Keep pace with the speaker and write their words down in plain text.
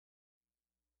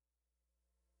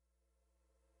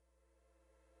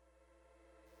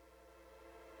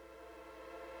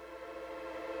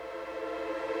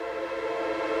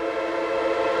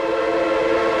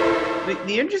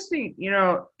the interesting,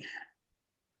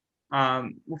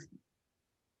 um,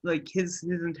 like his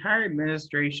entire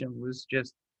administration was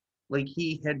just like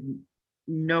he had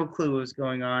no clue what was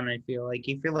going on. I feel like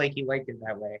he liked it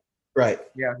that way. Right.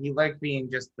 Yeah, he liked being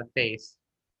just the face.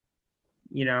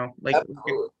 Like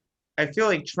Absolutely. I feel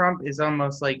like Trump is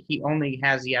almost like he only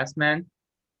has yes men.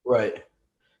 Right.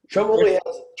 Trump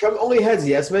only has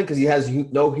yes men because he has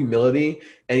no humility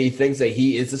and he thinks that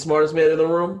he is the smartest man in the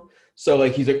room. So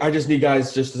like he's like, I just need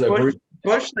guys just to Bush, agree.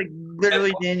 Bush like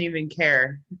literally didn't even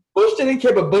care. Bush didn't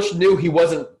care, but Bush knew he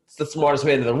wasn't the smartest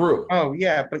man in the room. Oh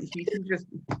yeah, but he just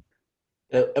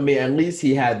I mean, at least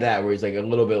he had that where he's like a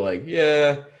little bit like,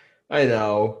 yeah, I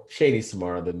know, Cheney's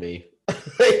smarter than me.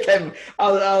 Like,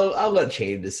 I'll let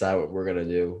Cheney decide what we're gonna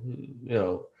do.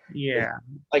 yeah.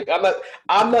 Like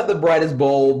I'm not the brightest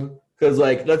bulb because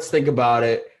like let's think about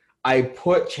it. I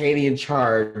put Cheney in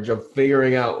charge of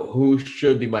figuring out who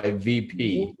should be my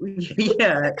VP.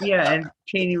 Yeah, and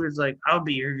Cheney was like, "I'll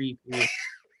be your VP."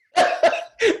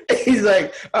 He's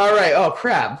like, all right, oh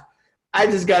crap. I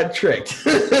just got tricked.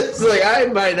 It's like I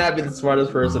might not be the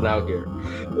smartest person out here.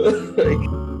 Like,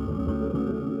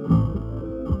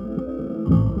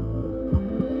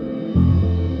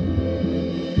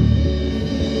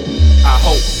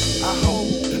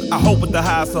 I hope with the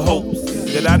highest of hopes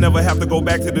that I never have to go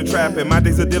back to the trap and my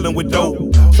days are dealing with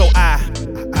dope. So I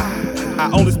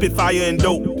only spit fire and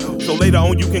dope. So later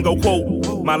on you can go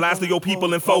quote my lines to your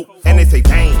people and folk. And they say,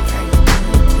 dang,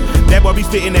 that boy be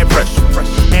spitting that pressure.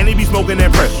 And he be smoking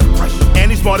that pressure. And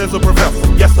he's smart as a professor.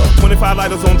 Yes sir, 25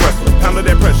 lighters on dresser. Pound of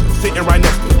that pressure, sitting right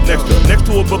next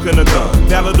to a book and a gun.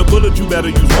 Valor the bullet, you better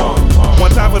use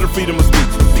one time for the freedom of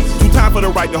speech. Two time for the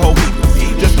right to hold heat.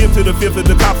 Just give to the fifth of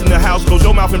the cops in the house. Close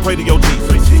your mouth and pray to your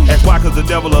Jesus. That's why, cause the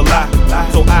devil a lie.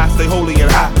 So I stay holy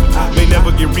and high. May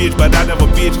never get rich, but I never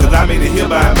bitch, cause I made it here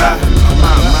by and by.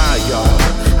 My, y'all.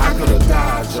 I could've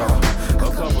died, y'all.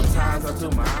 A couple times I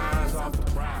took my eyes off the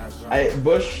prize, y'all.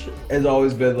 Bush has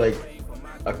always been like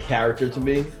a character to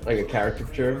me, like a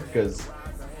caricature, because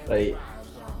like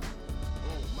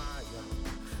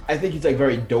I think he's like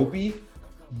very dopey,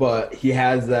 but he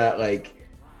has that like.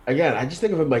 Again, I just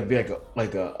think of him like being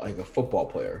like a football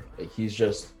player. Like he's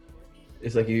just,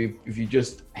 it's like if you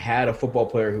just had a football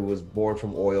player who was born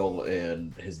from oil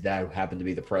and his dad happened to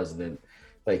be the president,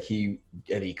 like he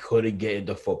couldn't get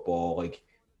into football, like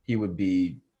he would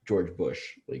be George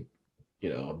Bush. Like,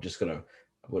 I'm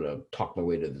gonna talk my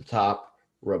way to the top,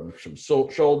 rub some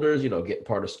shoulders, get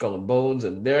part of Skull and Bones,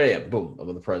 and there I am, boom,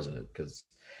 I'm the president because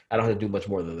I don't have to do much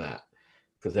more than that.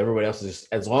 Because everybody else is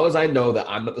just, as long as I know that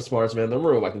I'm not the smartest man in the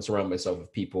room, I can surround myself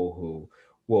with people who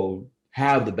will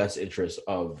have the best interests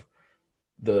of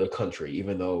the country,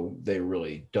 even though they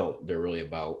really don't. They're really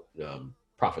about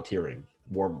profiteering,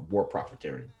 war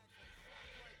profiteering.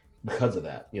 Because of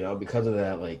that,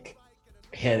 like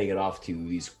handing it off to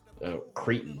these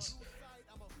cretins.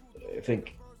 I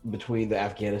think between the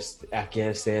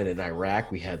Afghanistan and Iraq,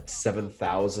 we had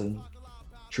 7,000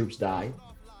 troops die.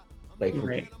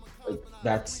 Right. Like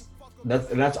that's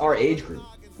our age group.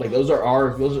 Like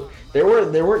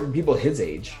there weren't people his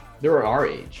age. They were our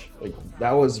age. Like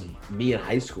that was me in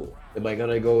high school. Am I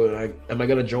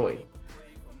gonna join?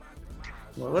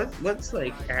 Well, let's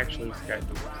like actually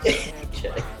schedule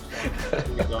Okay. I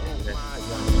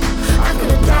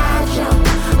could've died,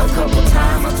 y'all. A couple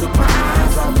times I took my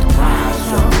eyes off the prize,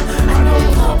 y'all. I know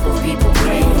a couple people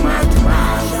blame my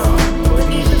demise, y'all. But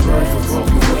even birds with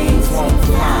broken wings won't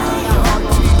fly, y'all.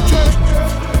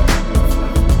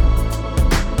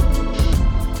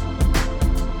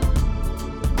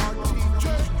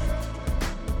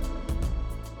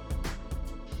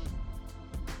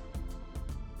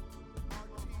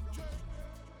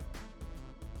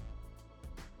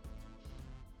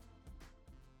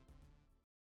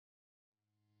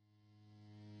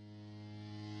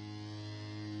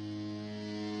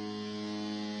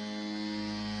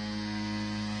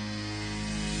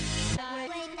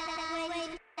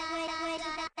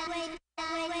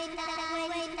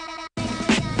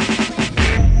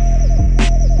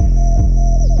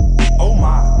 Oh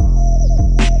my.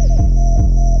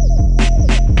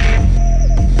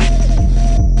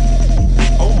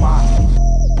 Oh my.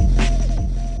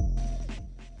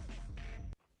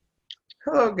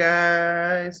 Hello,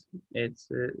 guys. It's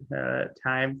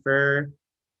time for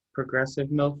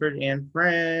Progressive Milford and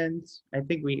Friends. I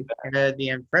think we've had the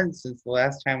and Friends since the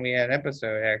last time we had an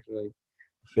episode, actually.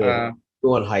 I feel like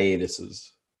go on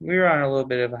hiatuses. We were on a little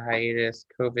bit of a hiatus,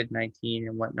 COVID-19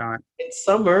 and whatnot. It's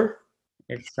summer.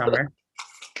 It's summer.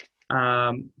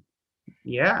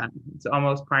 Yeah, it's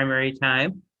almost primary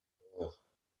time.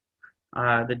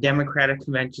 The Democratic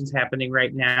convention's happening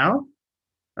right now.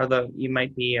 Although you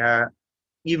might be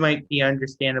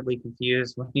understandably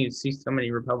confused when you see so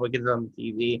many Republicans on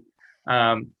the TV.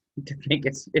 To think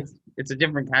it's a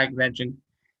different kind of convention.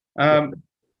 Um,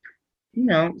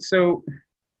 so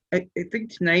I think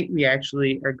tonight we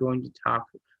actually are going to talk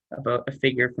about a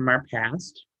figure from our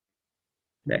past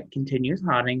that continues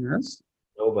haunting us.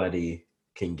 Nobody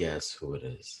can guess who it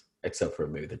is, except for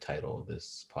maybe the title of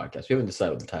this podcast. We haven't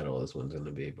decided what the title of this one's going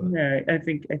to be, but Yeah, I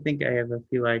think I have a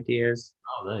few ideas.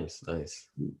 oh, nice.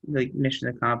 Like mission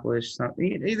accomplished.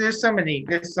 There's so many.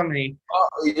 Oh,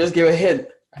 you just gave a hint.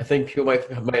 I think people might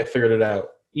have figured it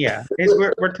out. Yeah,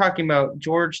 we're talking about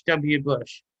George W.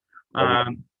 Bush.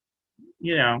 Um,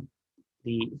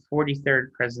 the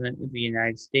 43rd president of the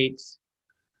United States,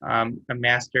 a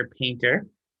master painter.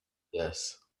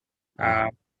 Yes. Uh,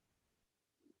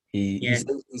 He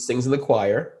sings in the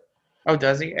choir. oh,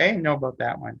 does he? I didn't know about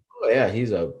that one. Oh yeah,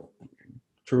 he's a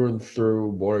through and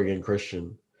through born again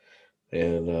Christian,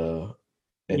 and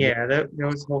Yeah, that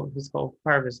was his whole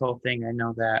part of his whole thing. I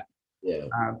know that. yeah,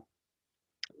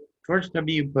 George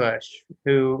W. Bush,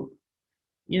 who,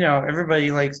 everybody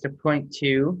likes to point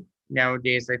to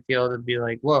nowadays. I feel to be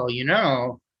like, well, he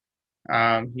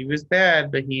was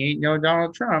bad, but he ain't no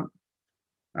Donald Trump.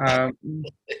 Um,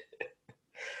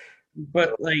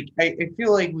 but like, I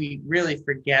feel like we really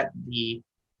forget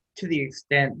to the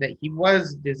extent that he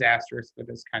was disastrous for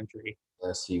this country.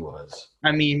 yes, he was.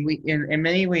 I mean, we in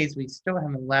many ways we still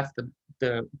haven't left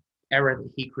the era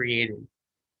that he created.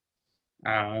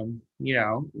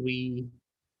 We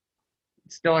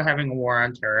still are having a war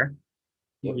on terror.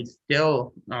 Yep. We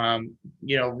still,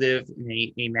 live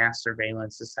in a mass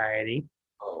surveillance society.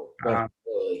 Oh, but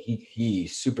he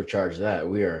supercharged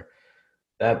that.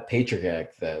 That Patriot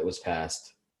Act that was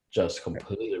passed just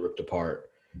completely ripped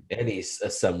apart any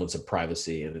semblance of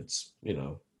privacy, and it's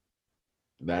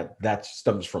that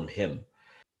stems from him.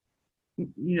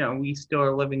 We still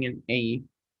are living in a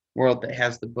world that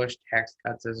has the Bush tax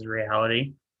cuts as a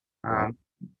reality. Right.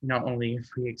 Not only if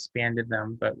we expanded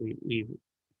them, but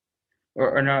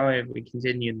or not only have we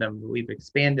continued them, but we've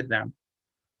expanded them.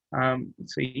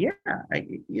 So yeah,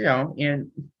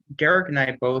 and Derek and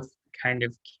I both kind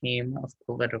of came of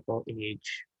political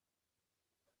age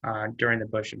during the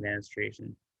Bush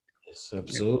administration. Yes,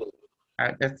 absolutely.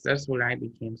 That's when I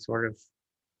became sort of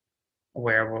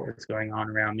aware of what was going on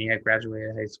around me. I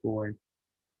graduated high school in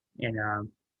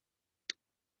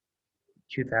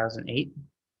 2008.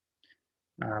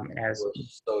 As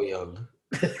so young.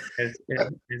 as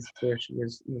Bush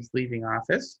was leaving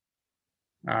office.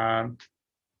 And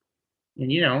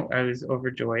I was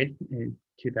overjoyed in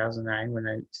 2009 when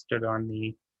I stood on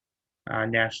the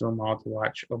National Mall to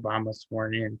watch Obama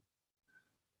sworn in.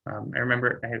 I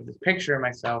remember I have this picture of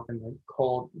myself in the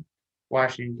cold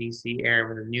Washington D.C. air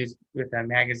with a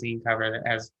magazine cover that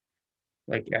has,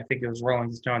 like, I think it was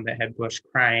Rolling Stone that had Bush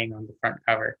crying on the front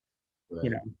cover.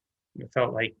 Right. It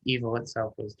felt like evil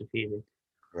itself was defeated.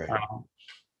 Right.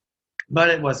 But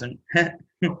it wasn't.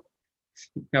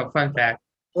 Fun fact.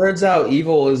 Turns out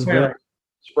evil is very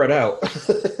spread out.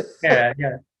 Yeah.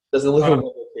 Doesn't live in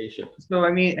one location. So,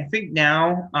 I mean, I think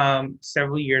now,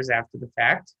 several years after the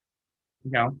fact,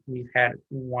 we've had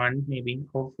one, maybe,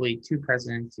 hopefully 2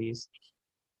 presidencies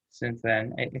since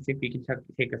then. I think we can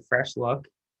take a fresh look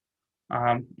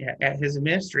at his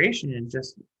administration and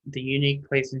just the unique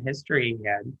place in history he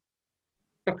had.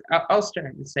 Look, I'll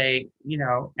start and say,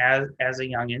 as a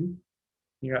youngin,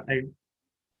 I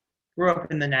grew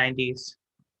up in the 90s.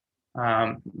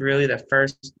 Really, the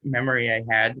first memory I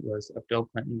had was of Bill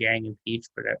Clinton getting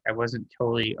impeached, but I wasn't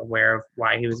totally aware of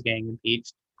why he was getting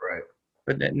impeached. Right.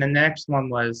 But then the next one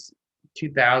was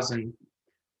 2000,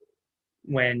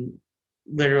 when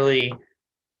literally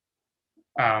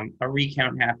a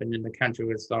recount happened and the country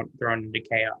was thrown into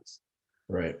chaos.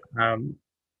 Right.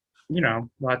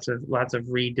 Lots of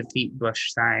re-defeat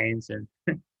Bush signs and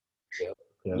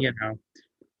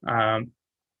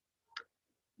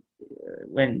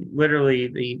when literally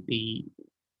the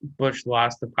Bush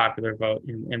lost the popular vote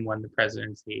and won the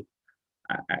presidency.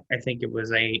 I think it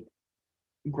was a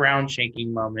ground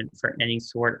shaking moment for any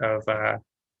sort of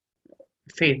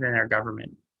faith in our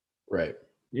government. Right.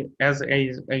 As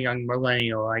a young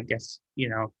millennial, I guess,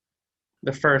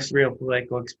 the first real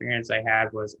political experience I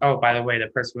had was, oh, by the way, the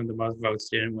person with the most votes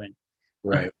didn't win.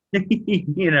 Right.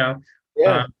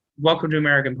 Welcome to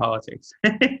American politics.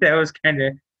 That was kind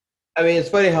of. I mean, it's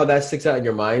funny how that sticks out in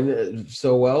your mind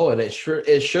so well, and it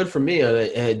should for me, and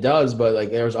it does. But like,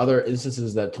 there's other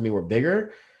instances that to me were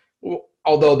bigger,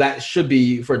 although that should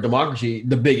be for democracy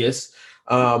the biggest.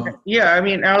 Yeah, I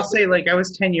mean, I'll say, like, I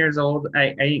was 10 years old.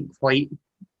 I didn't quite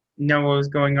know what was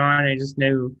going on. I just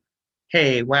knew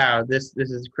hey, wow, this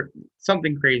is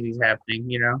something crazy is happening,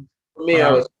 you know. For me,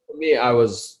 Um, I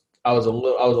was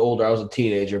older. I was a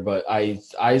teenager, but I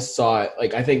saw it.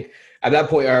 Like I think at that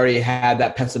point, I already had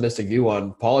that pessimistic view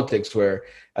on politics, where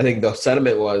I think the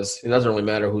sentiment was it doesn't really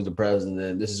matter who's the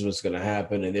president. This is what's going to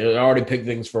happen, and they already picked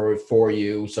things for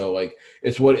you. So like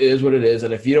it's what it is, what it is.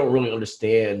 And if you don't really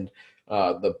understand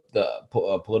the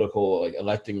political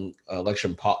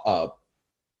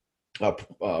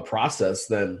like process,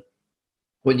 then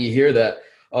when you hear that,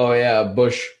 oh yeah,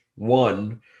 Bush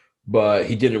won, but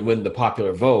he didn't win the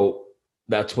popular vote.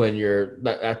 That's when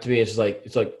that to me it's like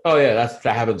oh yeah, that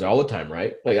happens all the time,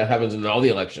 right? Like that happens in all the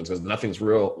elections because nothing's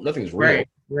real. Nothing's real.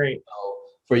 right. So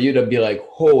for you to be like,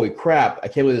 holy crap, I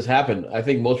can't believe this happened. I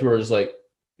think most people are just like,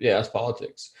 yeah, that's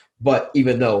politics. But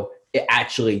even though it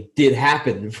actually did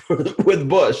happen with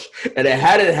Bush, and it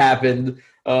hadn't happened,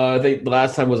 I think the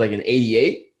last time was like in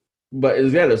 '88. But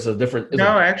again, it's a different.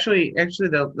 No, actually,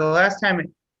 the last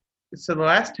time, so the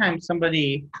last time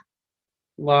somebody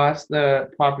lost the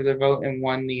popular vote and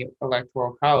won the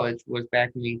electoral college was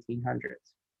back in the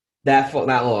 1800s. That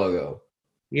long ago.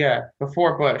 Yeah,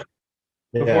 before Bush.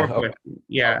 Before Yeah. Bush.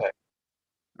 Yeah. Okay.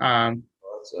 Um.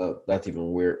 That's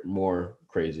even weird, more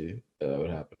crazy that would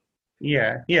happen.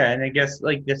 Yeah. Yeah, and I guess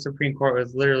like the Supreme Court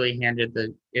was literally handed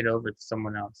it over to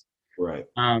someone else. Right.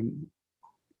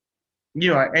 You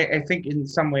know, I think in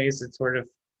some ways it sort of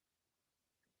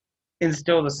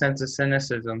instilled a sense of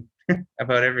cynicism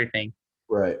about everything.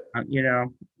 Right. You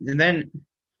know, and then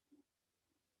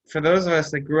for those of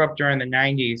us that grew up during the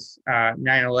 90s,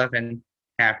 9/11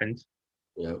 happened.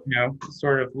 Yeah. You know,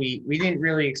 sort of we didn't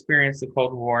really experience the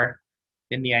Cold War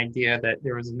in the idea that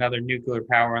there was another nuclear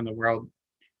power in the world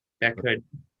that could,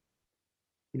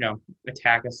 you know,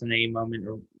 attack us in any moment,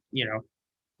 or you know,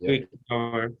 Yeah. we could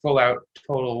go full out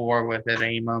total war with at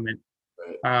any moment.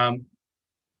 Right.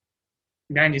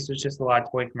 90s was just a lot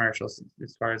of toy commercials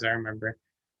as far as I remember,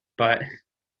 but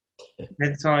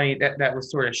it's only that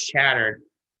was sort of shattered.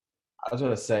 I was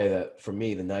gonna say that for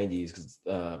me, the '90s, because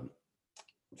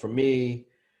for me,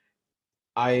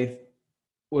 I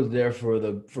was there for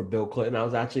Bill Clinton. I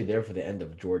was actually there for the end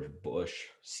of George Bush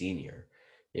Senior.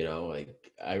 You know,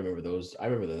 like I remember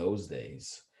those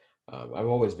days. I've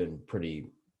always been pretty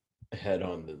ahead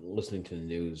on listening to the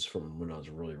news from when I was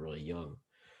really really young.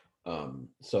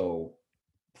 So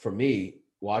for me,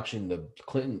 watching the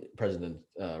Clinton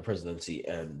presidency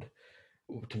end,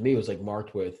 to me it was like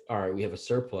marked with, all right, we have a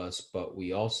surplus, but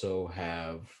we also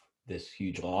have this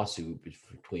huge lawsuit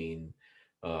between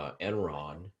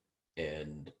Enron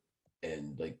and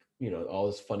like all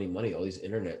this funny money, all these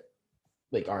internet,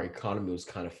 like our economy was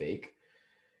kind of fake,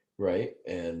 right?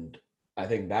 And I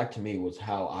think that to me was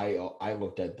how I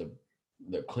looked at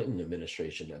the Clinton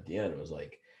administration at the end. It was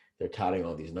like they're touting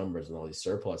all these numbers and all these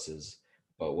surpluses,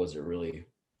 but was it really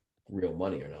real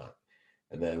money or not?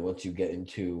 And then once you get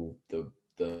into the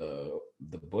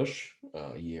Bush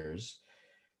years,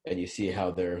 and you see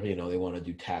how they want to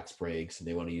do tax breaks and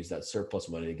they want to use that surplus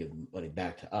money to give money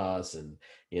back to us, and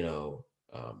and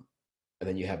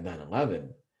then you have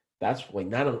 9/11. That's like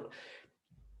the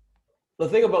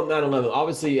thing about 9/11.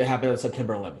 Obviously, it happened on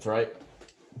September 11th, right?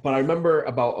 But I remember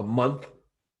about a month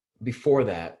before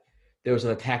that, there was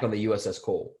an attack on the USS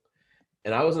Cole,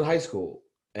 and I was in high school,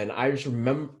 and I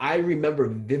remember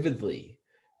vividly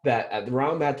that at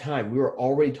around that time we were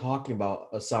already talking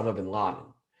about Osama bin Laden.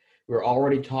 We were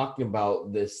already talking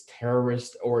about this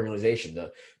terrorist organization.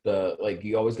 The like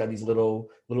you always got these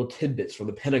little tidbits from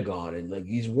the Pentagon and like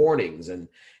these warnings, and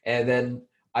then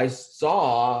I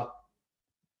saw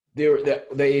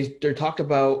they talked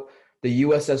about the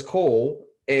USS Cole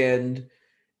and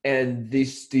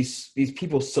these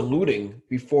people saluting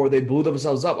before they blew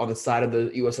themselves up on the side of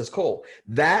the USS Cole.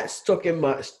 That stuck in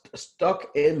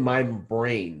my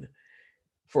brain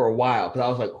for a while, because I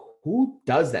was like, who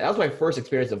does that? That was my first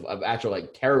experience of actual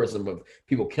like terrorism, of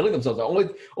people killing themselves. The only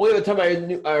other time I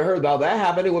heard about that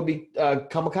happen, it would be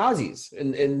kamikazes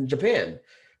in Japan.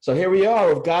 So here we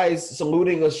are with guys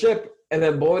saluting a ship and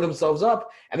then blowing themselves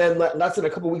up. And then less than a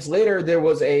couple of weeks later, there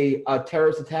was a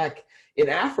terrorist attack in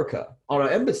Africa on an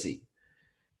embassy.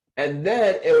 And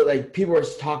then it was like people were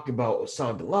talking about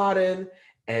Osama bin Laden,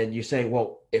 and you're saying,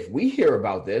 well, if we hear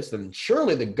about this, then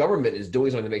surely the government is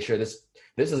doing something to make sure this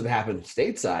doesn't happen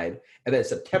stateside. And then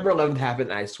September 11th happened,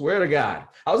 and I swear to God,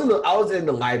 I was in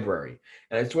the library,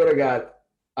 and I swear to God,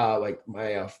 like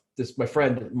my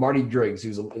friend Marty Driggs,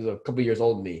 who's a couple of years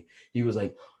older than me, he was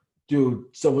like, dude,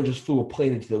 someone just flew a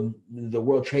plane into the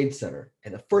World Trade Center.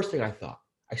 And the first thing I thought,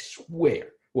 I swear,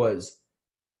 was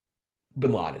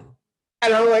bin Laden.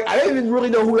 And I'm like, I didn't even really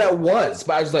know who that was,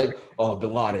 but I was like, oh,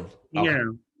 bin Laden. Okay. You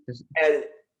know,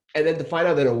 and then to find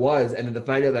out that it was, and then to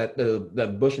find out that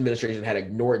the Bush administration had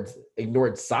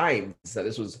ignored signs that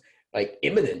this was like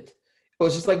imminent, it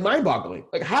was just like mind-boggling.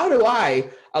 Like, how do I,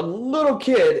 a little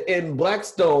kid in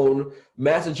Blackstone,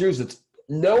 Massachusetts,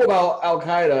 know about Al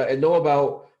Qaeda and know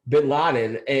about Bin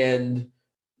Laden and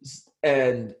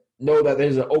know that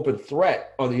there's an open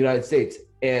threat on the United States?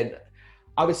 And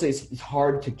obviously, it's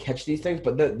hard to catch these things,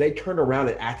 but they turned around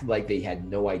and acted like they had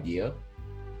no idea.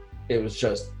 It was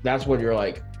just, that's when you're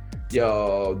like,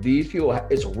 yo, these people,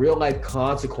 it's real life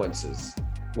consequences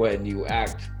when you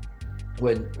act,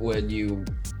 when you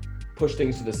push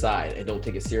things to the side and don't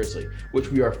take it seriously,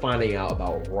 which we are finding out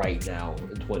about right now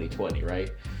in 2020, right?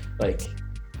 Like,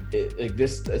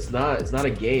 it's not a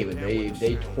game, and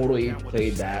they totally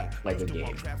played that like a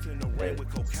game. And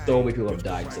so many people have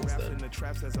died since then.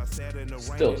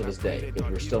 Still to this day,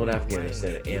 because we're still in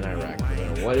Afghanistan and Iraq. No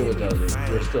matter what it does,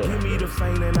 we're still in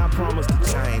Afghanistan. And I promise to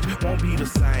change. Won't be the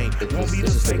same. Won't be the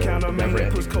same kind of man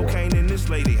that puts cocaine in this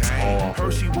lady hand.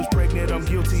 Heard she was pregnant, I'm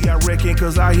guilty, I reckon,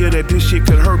 cause I hear that this shit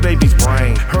could hurt baby's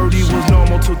brain. Heard he was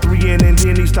normal till 3 and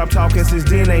then he stopped talking. Since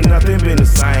then ain't nothing been the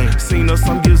same. Seen her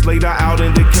some years later out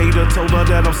in Decatur, told her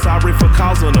that I'm sorry for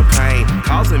causing her pain.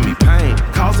 Causing me pain,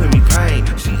 causing me pain.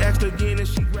 She asked again and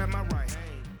she grabbed my right hand.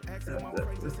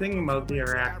 The thing about the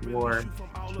Iraq War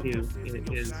too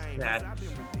is that,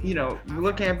 you know,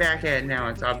 looking back at it now,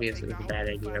 it's obvious it was a bad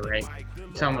idea, right?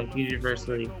 It's almost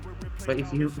universally. But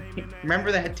if you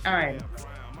remember that time,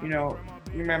 you know,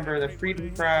 you remember the Freedom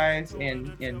Prize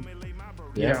and you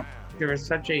know, there was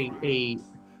such a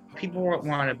people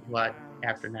wanted blood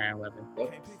after 9/11.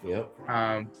 Yep.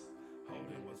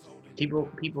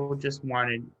 People just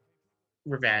wanted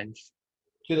revenge.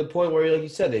 To the point where, like you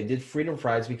said, they did Freedom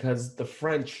Prize because the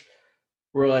French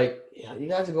were like, yeah, you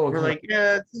guys are going. We're like,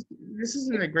 yeah, this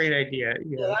isn't a great idea.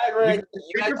 Yeah, right.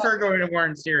 We prefer going to war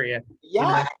in Syria.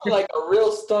 Yeah, like a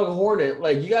real stug hornet.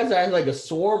 Like, you guys are like a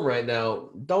swarm right now.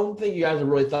 Don't think you guys have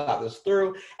really thought this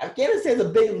through. Afghanistan's a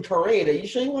big terrain. Are you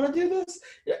sure you want to do this?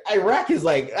 Iraq is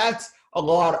like, that's a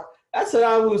lot. That's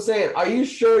Saddam Hussein. Are you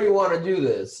sure you want to do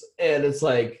this? And it's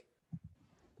like,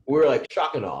 we're like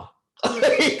shock and awe.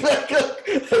 like,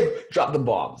 drop the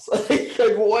bombs.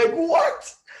 like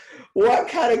what? What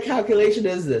kind of calculation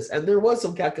is this? And there was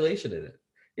some calculation in it,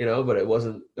 you know, but it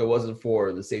wasn't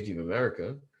for the safety of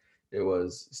America. It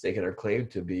was staking our claim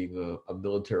to being a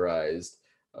militarized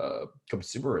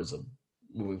consumerism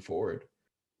moving forward.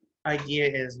 Idea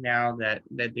is now that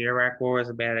the Iraq War was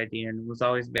a bad idea and was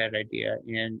always a bad idea,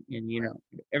 and you know,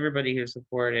 everybody who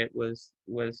supported it was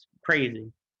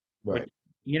crazy. Right. But,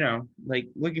 you know, like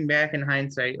looking back in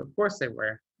hindsight, of course they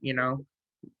were. You know,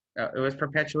 it was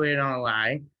perpetuated on a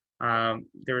lie.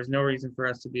 There was no reason for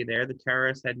us to be there. The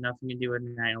terrorists had nothing to do with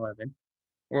 9/11,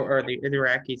 or the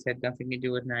Iraqis had nothing to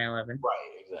do with 9/11.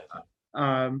 Right. Exactly.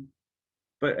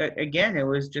 But again, it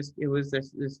was this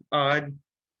odd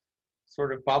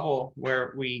sort of bubble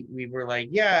where we were like,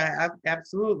 yeah,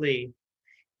 absolutely,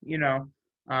 you know.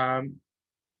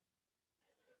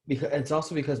 Because it's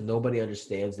also because nobody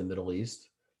understands the Middle East.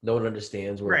 No one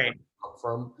understands where Right. it come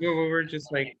from. We're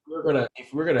just like,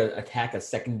 If we're gonna attack a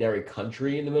secondary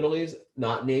country in the Middle East,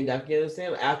 not named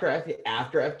Afghanistan, after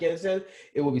Afghanistan,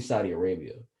 it will be Saudi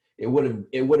Arabia. It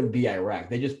wouldn't be Iraq.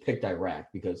 They just picked Iraq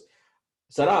because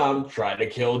Saddam tried to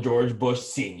kill George Bush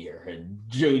Sr. and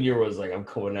Jr. was like, I'm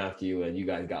coming after you, and you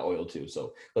guys got oil too,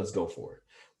 so let's go for it.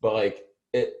 But like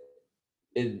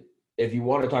if you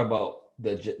want to talk about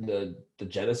the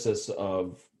genesis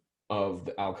of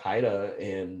Al Qaeda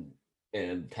and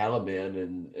Taliban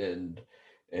and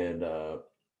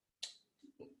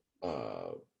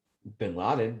Bin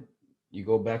Laden, you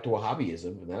go back to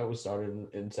Wahhabism, and that was started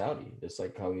in Saudi. It's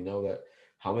like how you know that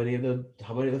how many of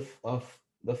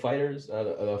the fighters,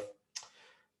 the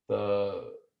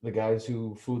guys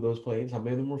who flew those planes, how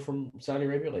many of them were from Saudi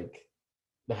Arabia? Like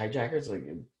the hijackers, like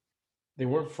they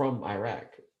weren't from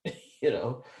Iraq, you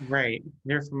know? right,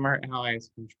 they're from our allies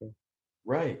country.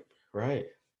 Right.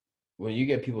 When you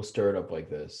get people stirred up like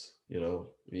this, you know,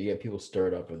 you get people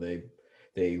stirred up and they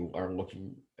are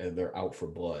looking and they're out for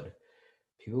blood.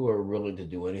 People are willing to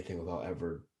do anything without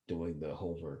ever doing the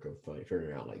homework of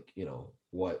figuring out, like, you know,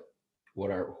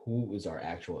 who is our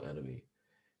actual enemy.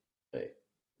 Like,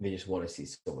 they just want to see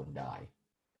someone die.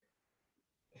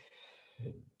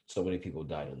 And so many people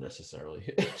died unnecessarily.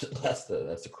 That's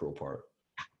the cruel part.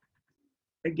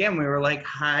 Again, we were like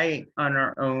high on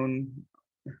our own.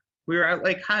 We were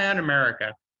like high on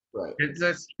America. Right.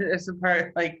 It's a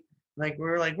part like we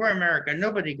were like, we're America.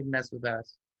 Nobody can mess with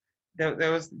us. That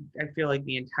was, I feel like,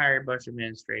 the entire Bush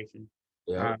administration.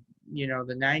 Yeah. You know,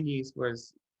 the 90s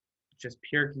was just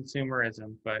pure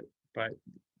consumerism, but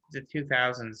the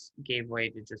 2000s gave way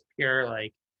to just pure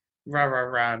like rah rah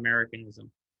rah Americanism.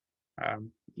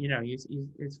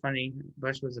 It's funny.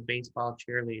 Bush was a baseball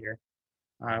cheerleader.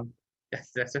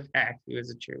 That's a fact. He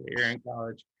was a cheerleader in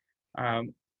college,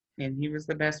 and he was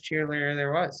the best cheerleader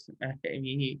there was. I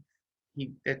mean,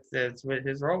 that's what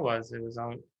his role was. It was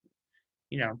all,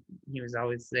 he was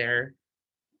always there,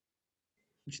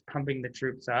 just pumping the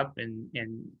troops up,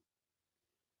 and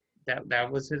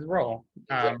that was his role.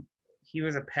 He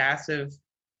was a passive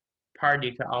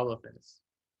party to all of this.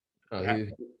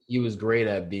 He was great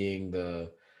at being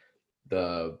the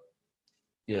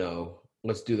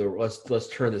let's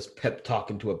turn this pep talk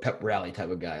into a pep rally type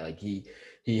of guy. Like he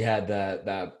had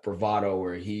that bravado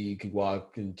where he could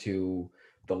walk into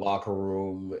the locker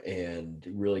room and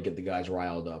really get the guys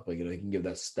riled up. Like, he can give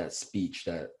that speech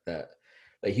that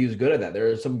like, he was good at that. There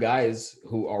are some guys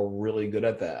who are really good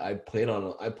at that. I played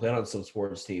on some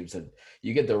sports teams, and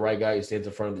you get the right guy who stands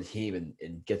in front of the team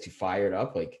and gets you fired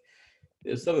up. Like,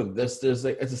 there's something there's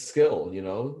like, it's a skill,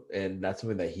 and that's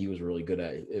something that he was really good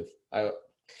at.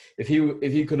 If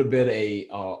he could have been a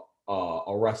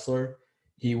wrestler,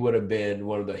 he would have been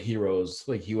one of the heroes.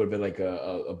 Like, he would have been like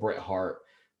a Bret Hart,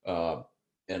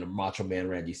 and a Macho Man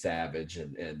Randy Savage,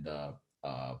 and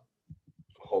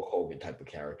Hulk Hogan type of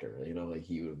character. Like,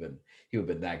 he would have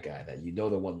been that guy that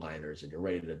the one-liners and you're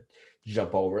ready to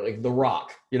jump over, like The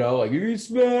Rock. Like, you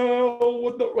smell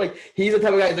what the, like, he's the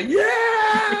type of guy who's like,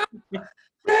 yeah,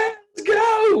 let's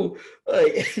go.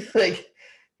 Like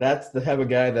that's the type of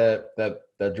guy that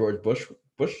George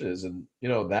Bush is, and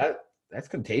that's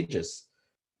contagious.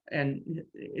 And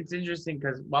it's interesting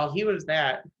because while he was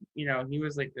that, he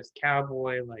was like this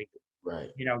cowboy, like, right,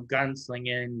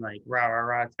 gunslinging, like rah rah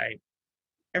rah type.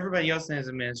 Everybody else in his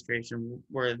administration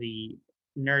were the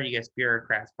nerdiest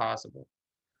bureaucrats possible.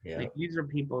 Yeah. Like, these are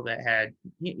people that had,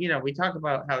 we talk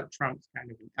about how Trump's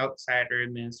kind of an outsider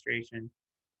administration,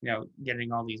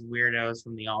 getting all these weirdos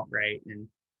from the alt-right and,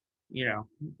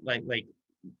 like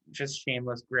just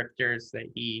shameless grifters that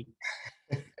he,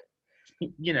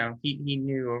 he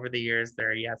knew over the years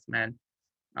they're yes men.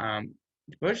 The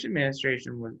Bush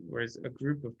administration was a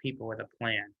group of people with a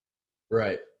plan.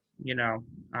 Right. It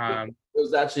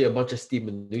was actually a bunch of Steve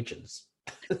Mnuchins.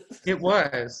 It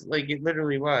was, like, it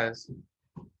literally was.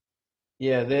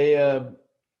 Yeah, they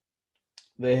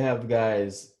have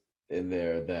guys in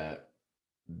there that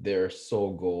their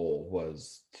sole goal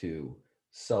was to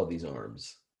sell these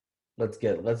arms. Let's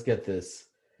get this.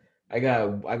 I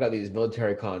got these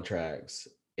military contracts,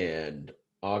 and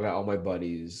I got all my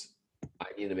buddies. I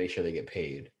need to make sure they get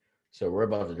paid. So we're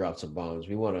about to drop some bombs.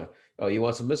 We want to. Oh, you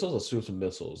want some missiles? Let's shoot some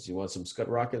missiles. You want some Scud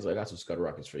rockets? I got some Scud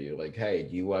rockets for you. Like, hey,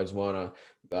 do you guys want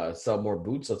to sell more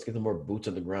boots? Let's get some more boots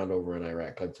on the ground over in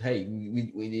Iraq. Like, hey,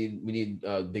 we need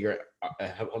bigger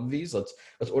Humvees. Let's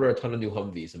order a ton of new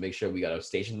Humvees and make sure we got to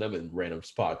station them in random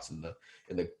spots in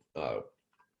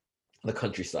the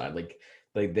countryside. Like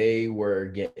they were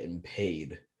getting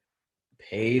paid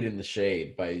in the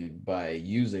shade by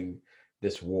using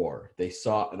this war. They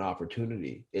saw an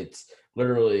opportunity. It's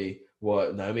literally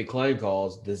what Naomi Klein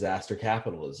calls disaster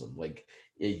capitalism. Like,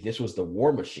 this was the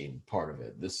war machine part of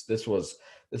it. This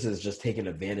is just taking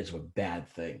advantage of a bad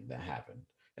thing that happened,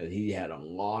 and he had a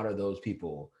lot of those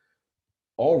people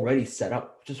already set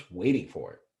up, just waiting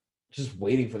for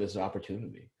this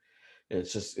opportunity. And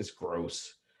it's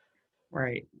gross.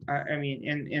 Right. I mean,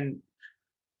 and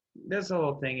this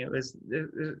whole thing, it was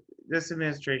this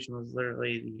administration was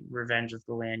literally the revenge of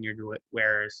the lanyard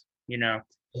wearers.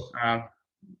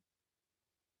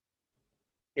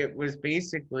 It was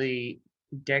basically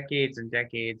decades and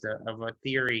decades of a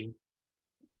theory,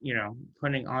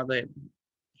 putting all the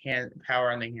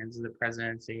power in the hands of the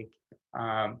presidency,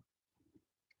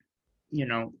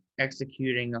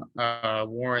 executing a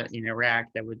war in Iraq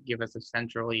that would give us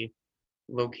centrally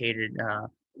located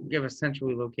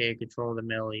control of the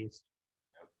Middle East,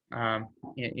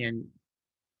 and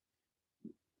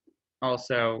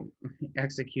also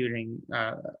executing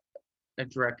a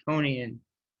draconian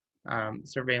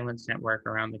surveillance network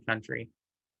around the country.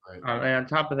 Right. And on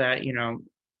top of that,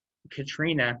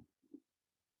 Katrina,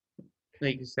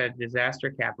 like you said, disaster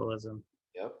capitalism.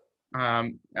 Yep.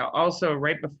 Also,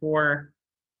 right before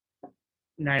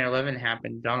 9/11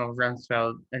 happened, Donald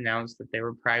Rumsfeld announced that they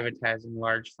were privatizing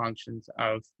large functions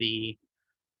of the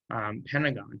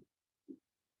Pentagon.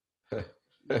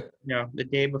 The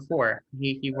day before,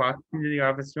 he walked into the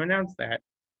office to announce that.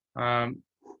 And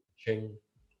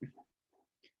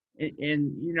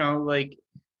like,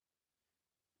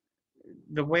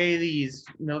 the way these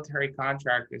military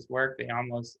contractors work, they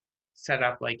almost set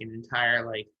up like an entire,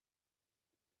 like,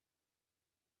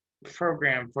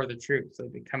 program for the troops.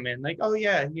 Like they come in, like, oh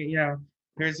yeah,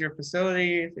 here's your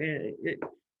facility.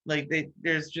 Like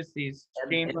there's just these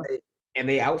and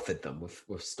they outfit them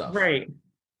with stuff. Right.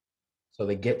 So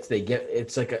they get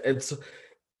it's like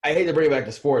I hate to bring it back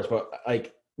to sports, but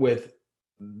like with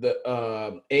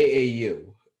the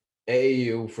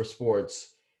AAU for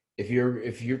sports, if you're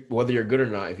whether you're good or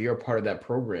not, if you're a part of that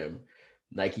program,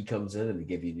 Nike comes in and they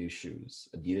give you new shoes.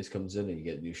 Adidas comes in and you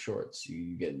get new shorts.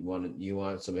 You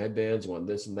want some headbands, you want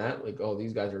this and that. Like, oh,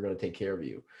 these guys are going to take care of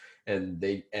you, and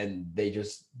they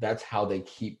just that's how they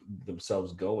keep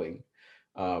themselves going.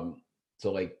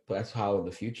 So like that's how in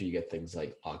the future you get things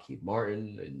like Lockheed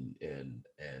Martin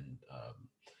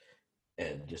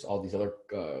and just all these other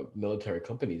military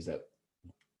companies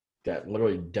that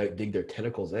literally dig their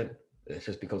tentacles in. It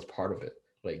just becomes part of it.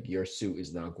 Like your suit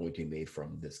is now going to be made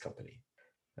from this company.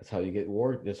 That's how you get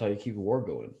war. That's how you keep war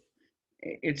going.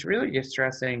 It's really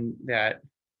distressing that,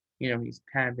 he's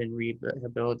kind of been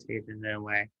rehabilitated in a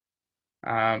way.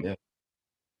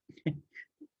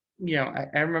 Yeah.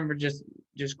 I remember just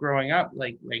growing up,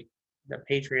 like the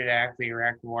Patriot Act, the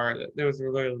Iraq War, those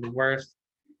were literally the worst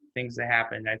things that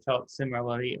happened. I felt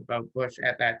similarly about Bush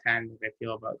at that time that I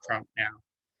feel about Trump now.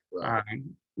 Right.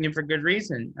 For good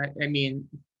reason. I mean,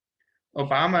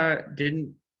 Obama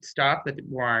didn't stop the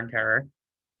war on terror.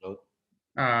 Nope.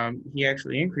 He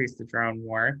actually increased the drone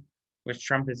war, which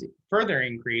Trump has further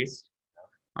increased.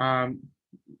 Bush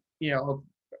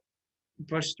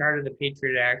started the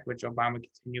Patriot Act, which Obama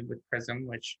continued with PRISM,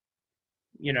 which,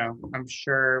 I'm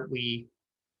sure we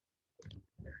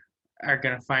are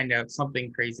going to find out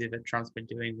something crazy that Trump's been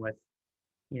doing with,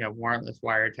 warrantless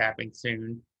wiretapping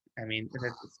soon. I mean,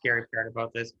 that's the scary part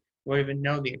about this. We'll even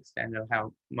know the extent of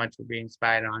how much we're being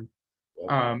spied on.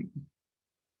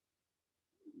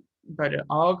 But it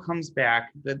all comes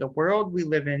back that the world we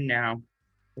live in now,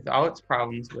 with all its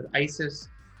problems, with ISIS,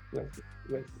 with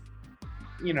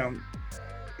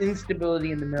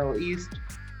instability in the Middle East,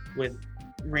 with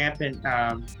rampant,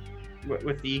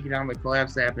 with the economic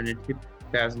collapse that happened in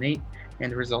 2008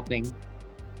 and the resulting,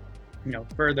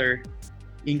 further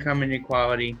income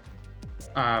inequality,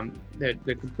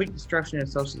 the complete destruction of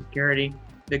Social Security,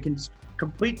 the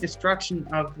complete destruction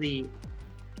of the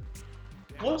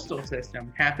postal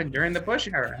system happened during the Bush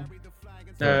era.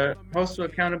 The Postal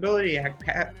Accountability Act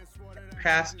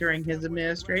passed during his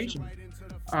administration.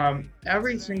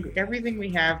 Everything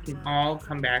we have can all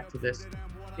come back to this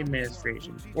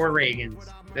administration or Reagan's.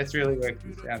 That's really what it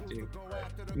comes down to.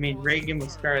 I mean, Reagan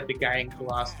was started the guy in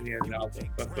philosophy of it,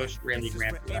 but Bush really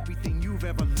ramped it up. Everything you've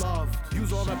ever loved.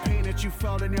 Use all the pain that you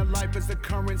felt in your life as the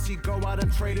currency. Go out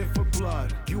and trade it for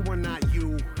blood. You are not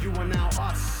you. You are now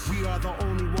us. We are the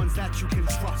only ones that you can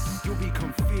trust. You'll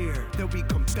become fear. They'll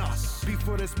become dust.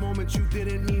 Before this moment, you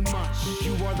didn't need much.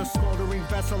 You are the smoldering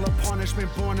vessel of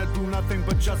punishment, born to do nothing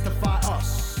but justify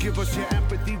us. Give us your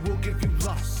empathy, we'll give you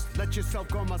lust. Let yourself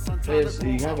go, my son. Yes,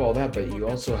 you have all that, but you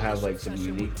also have like some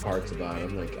unique parts about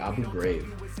him, like Abu Ghraib.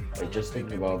 Like just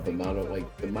thinking about the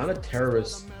amount of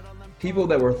terrorists, people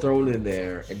that were thrown in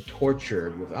there and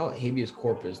tortured without habeas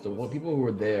corpus. People who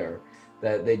were there,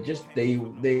 that they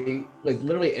like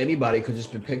literally anybody could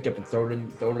just be picked up and thrown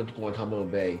into Guantanamo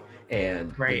Bay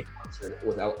and right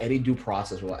without any due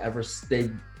process, without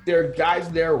there are guys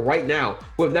there right now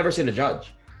who have never seen a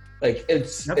judge. Like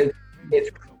it's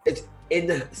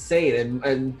insane,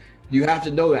 and you have to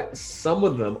know that some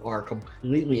of them are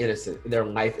completely innocent and their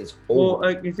life is over.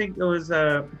 Well, I think there was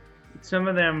some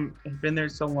of them have been there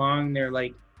so long, they're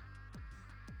like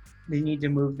they need to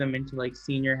move them into like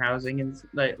senior housing and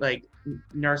like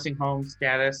nursing home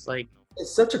status. Like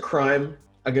it's such a crime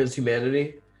against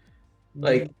humanity.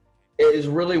 Like it is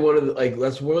really one of the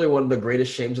that's really one of the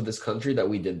greatest shames of this country that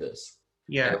we did this.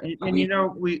 Yeah, and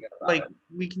we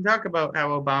can talk about how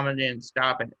Obama didn't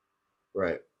stop it.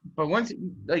 Right. But once,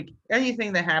 like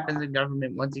anything that happens in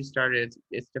government, once he started,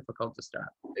 it's difficult to stop.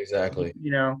 Exactly.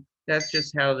 That's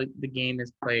just how the game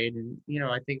is played. And,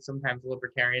 I think sometimes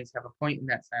libertarians have a point in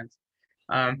that sense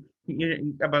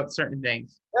about certain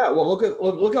things. Yeah, well,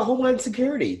 look at Homeland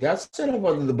Security. That's set up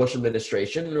under the Bush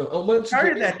administration. Homeland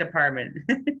started that department.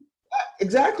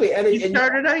 Exactly. And he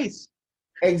started ICE.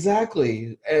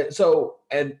 Exactly. And so,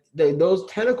 those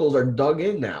tentacles are dug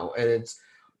in now, and it's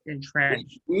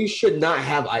entrenched. We should not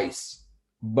have ICE,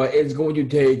 but it's going to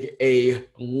take a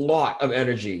lot of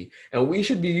energy, and we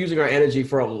should be using our energy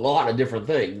for a lot of different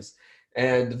things.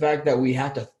 And the fact that we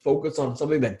have to focus on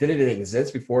something that didn't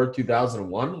exist before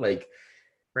 2001, right.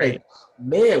 Like,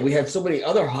 man, we had so many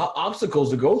other obstacles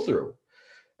to go through.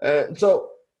 So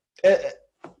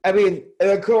I mean,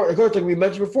 of course, like we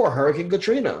mentioned before, Hurricane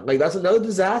Katrina. Like that's another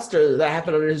disaster that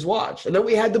happened under his watch. And then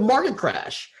we had the market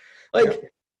crash. Like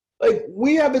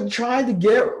we have been trying to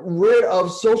get rid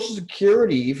of Social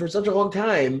Security for such a long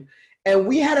time, and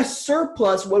we had a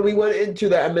surplus when we went into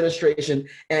the administration.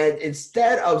 And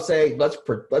instead of saying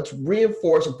let's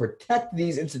reinforce and protect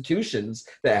these institutions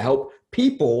that help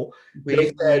people,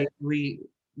 they said we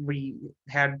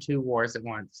had 2 wars at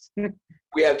once.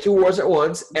 we have 2 wars at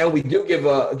once, and we do give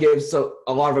a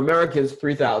lot of Americans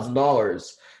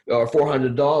 $3,000 or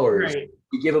 $400. Right.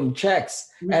 We give them checks.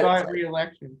 We got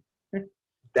re-election.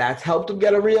 That's helped him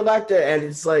get reelected, and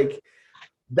it's like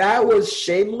that was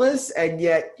shameless, and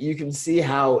yet you can see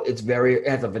how it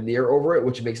has a veneer over it,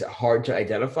 which makes it hard to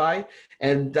identify.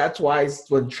 And that's why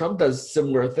when Trump does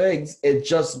similar things,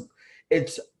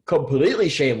 it's completely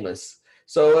shameless.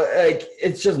 So like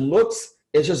it's just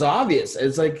obvious.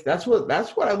 It's like that's what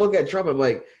I look at Trump. I'm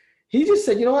like, he just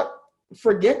said, you know what?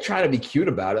 Forget trying to be cute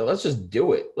about it. Let's just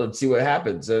do it. Let's see what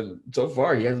happens. And so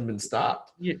far, he hasn't been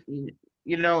stopped.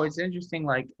 You know, it's interesting.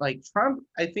 Like Trump,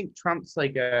 I think Trump's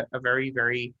like a very,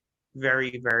 very,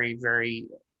 very, very, very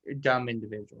dumb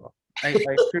individual. I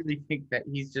truly think that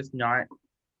he's just not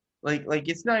like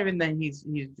it's not even that he's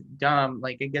dumb.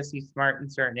 Like I guess he's smart in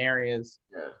certain areas.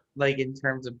 Yeah. Like in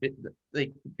terms of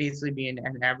like basically being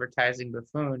an advertising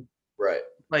buffoon. Right.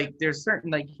 Like there's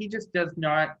certain like he just does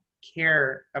not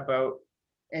care about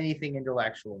anything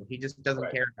intellectual. He just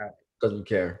doesn't care about it. Doesn't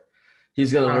care.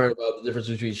 He's gonna learn about the difference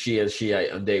between Shia and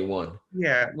Shiite on day one.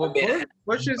 Yeah. Well,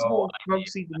 Bush's whole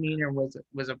folksy demeanor was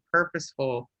a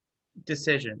purposeful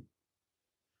decision.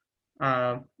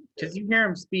 Because you hear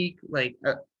him speak like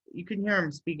you can hear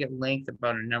him speak at length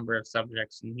about a number of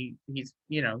subjects, and he's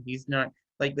not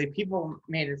like people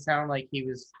made it sound like it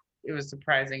was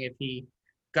surprising if he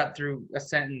got through a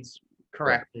sentence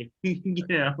correctly,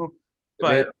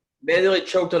 but manually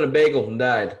choked on a bagel and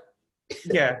died.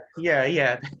 yeah,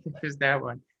 there's that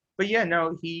one. But yeah,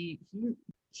 no, he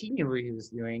knew what he was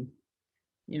doing.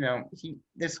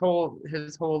 His whole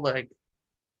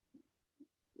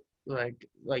like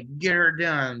get her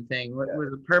done thing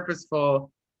was a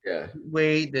purposeful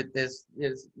way that this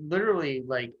is literally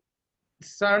like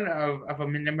son of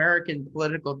an American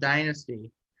political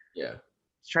dynasty. Yeah.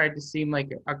 Tried to seem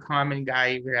like a common guy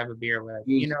you could have a beer with.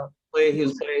 He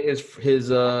was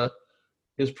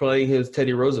playing his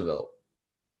Teddy Roosevelt.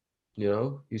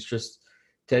 He's just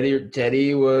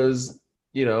Teddy was,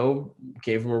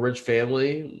 came from a rich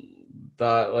family,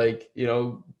 thought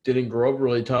didn't grow up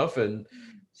really tough, and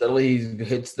suddenly he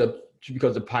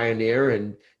becomes a pioneer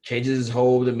and changes his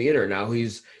whole demeanor. Now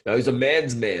he's a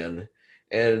man's man.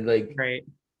 And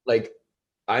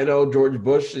I know George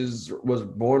Bush was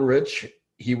born rich.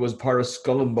 He was part of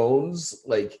Skull and Bones.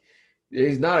 Like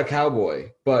he's not a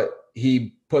cowboy, but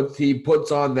he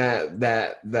puts on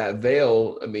that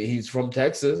veil. I mean, he's from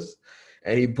Texas,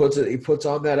 and he puts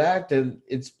on that act, and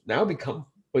it's now become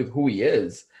like who he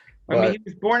is. I mean, he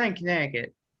was born in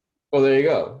Connecticut. Well, there you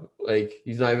go. Like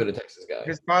he's not even a Texas guy.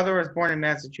 His father was born in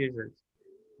Massachusetts.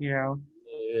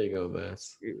 There you go,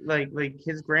 Mass. Like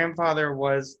his grandfather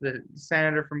was the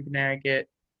senator from Connecticut.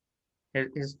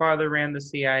 His father ran the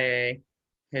CIA.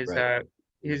 His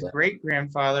great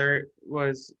grandfather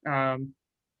was like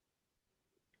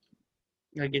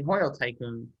an oil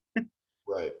tycoon.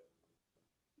 Right.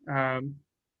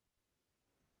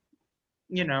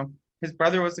 His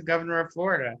brother was the governor of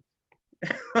Florida.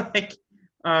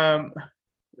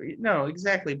 No,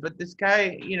 exactly. But this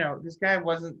guy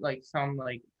wasn't like some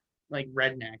like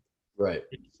redneck. Right.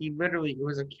 He literally, it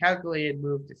was a calculated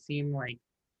move to seem like,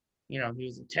 he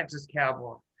was a Texas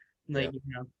cowboy.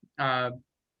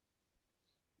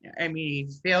 I mean,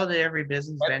 he's failed at every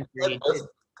business venture he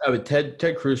did.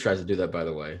 Ted Cruz tries to do that, by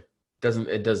the way.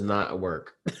 It does not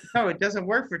work. No, it doesn't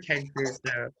work for Ted Cruz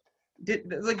though.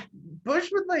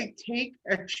 Bush would take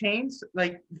a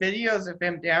videos of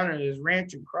him down at his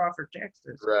ranch in Crawford,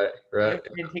 Texas. Right.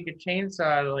 And take a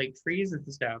chainsaw to trees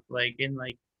and stuff.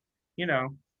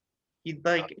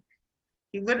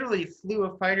 He literally flew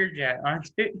a fighter jet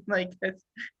onto it. That's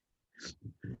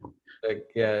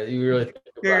you really think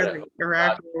about it.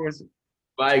 Iraq was.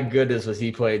 My goodness, was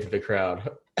he playing to the crowd?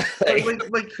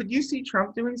 Could you see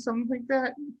Trump doing something like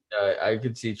that? I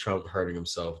could see Trump hurting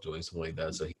himself doing something like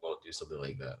that, so he won't do something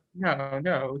like that.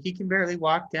 No, he can barely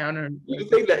walk down.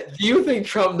 Do you think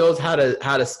Trump knows how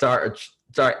to start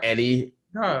any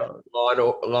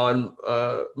lawn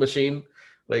machine?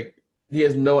 He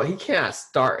can't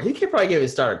start. He can't probably even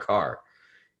start a car.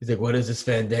 He's like, what is this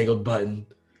fandangled button?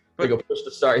 Go push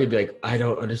the start. He'd be like, I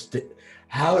don't understand.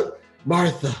 How,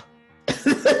 Martha,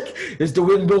 Is the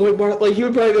wind blowing more? Like he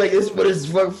would probably be like, "This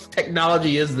what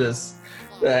technology is this?"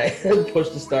 Push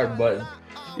the start button.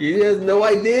 He has no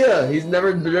idea. He's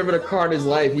never driven a car in his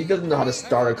life. He doesn't know how to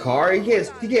start a car. He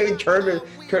can't even turn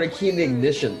a key in the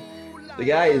ignition. The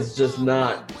guy is just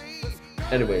not.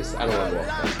 Anyways, I don't want to walk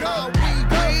that.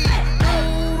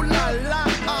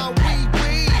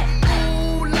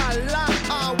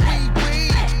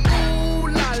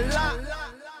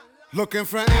 Looking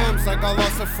for M's like I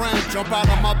lost a friend. Jump out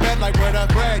of my bed like where the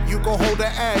bread. You go hold the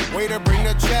egg. Waiter, bring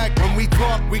the check. When we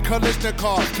talk, we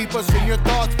Kalishnikov. Keep us in your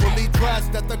thoughts, fully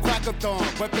dressed at the crack of dawn.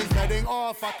 Weapons letting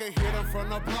off. I can hear them from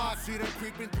the block. See them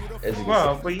creeping through the.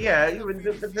 Well, but yeah,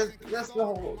 that's the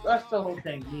whole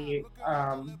thing.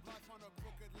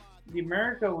 The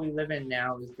America we live in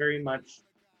now is very much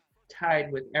tied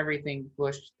with everything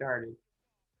Bush started.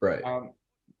 Right.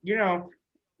 You know,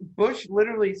 Bush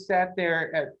literally sat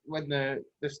there when the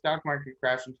stock market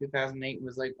crashed in 2008 and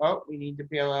was like, "Oh, we need to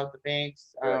bail out the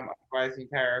banks, Right. otherwise the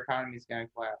entire economy is going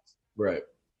to collapse." Right.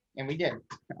 And we did.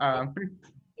 Yep.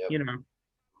 You know,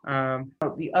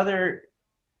 the other,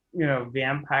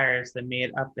 vampires that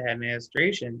made up the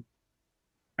administration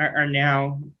are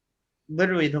now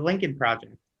literally the Lincoln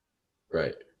Project.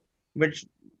 Right. Which,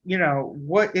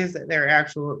 what is their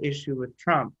actual issue with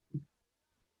Trump?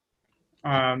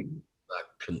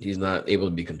 He's not able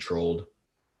to be controlled.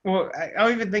 Well, I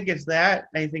don't even think it's that.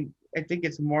 I think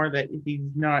it's more that he's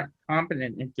not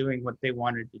competent in doing what they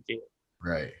wanted to do.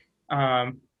 Right.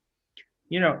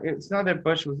 It's not that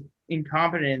Bush was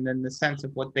incompetent in the sense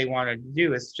of what they wanted to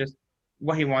do. It's just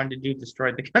what he wanted to do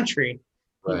destroyed the country.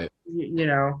 Right.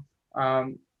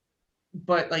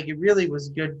 But like it really was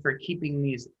good for keeping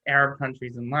these Arab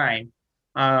countries in line.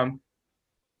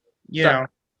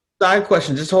 Side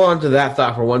question. Just hold on to that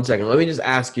thought for 1 second. Let me just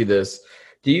ask you this: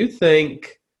 do you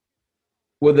think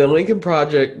would the Lincoln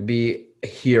Project be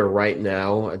here right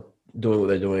now, doing what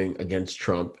they're doing against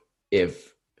Trump,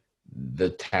 if the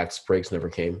tax breaks never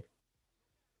came?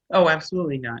 Oh,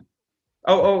 absolutely not.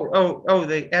 Oh,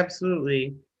 they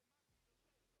absolutely.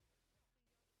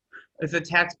 If the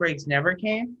tax breaks never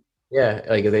came? Yeah,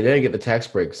 like if they didn't get the tax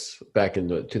breaks back in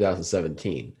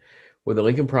 2017, would the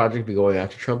Lincoln Project be going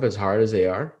after Trump as hard as they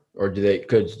are, or do they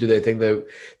think that?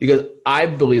 Because I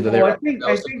believe that I think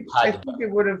it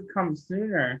would have come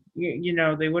sooner.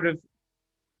 They would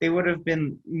have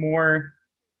been more.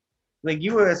 Like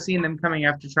you would have seen them coming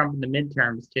after Trump in the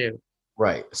midterms too.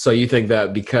 Right. So you think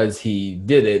that because he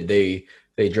did it,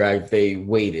 they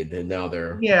waited, and now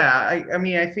they're. Yeah, I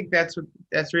mean, I think that's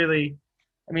really.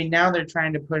 I mean, now they're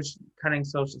trying to push cutting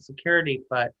Social Security,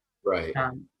 but Right.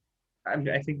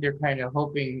 I think they're kind of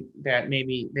hoping that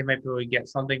maybe they might be able to get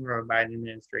something from a Biden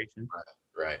administration.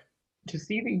 Right. To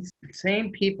see these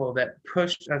same people that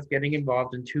pushed us getting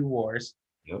involved in 2 wars,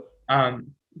 Yep.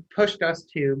 pushed us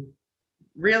to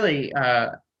really,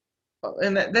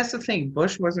 and that's the thing.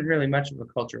 Bush wasn't really much of a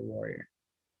culture warrior.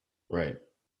 Right.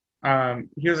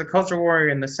 He was a culture warrior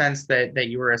in the sense that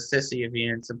you were a sissy if you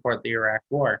didn't support the Iraq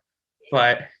War,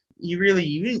 but you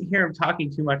didn't hear him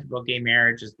talking too much about gay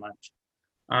marriage as much.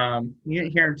 You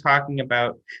didn't hear him talking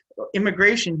about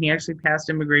immigration. He actually passed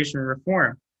immigration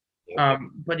reform.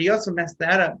 But he also messed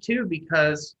that up too,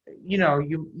 because,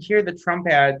 you hear the Trump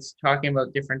ads talking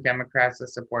about different Democrats that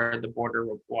supported the border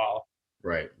wall.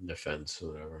 Right. Defense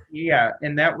or whatever. Yeah.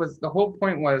 And that was the whole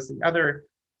point. Was the other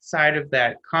side of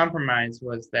that compromise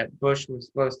was that Bush was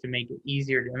supposed to make it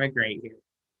easier to immigrate here.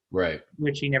 Right.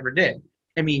 Which he never did.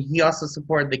 I mean, he also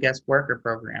supported the guest worker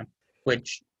program,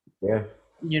 which, Yeah.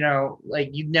 like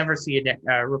you'd never see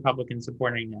a Republican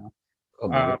supporting now. Oh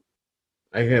my God.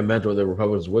 I can't imagine what the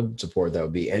Republicans would support. That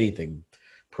would be anything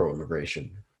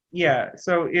pro-immigration. Yeah.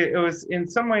 So it was, in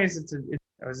some ways,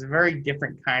 it was a very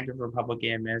different kind of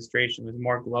Republican administration. It was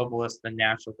more globalist than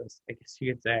nationalist, I guess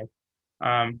you could say.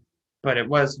 But it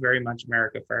was very much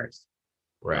America first.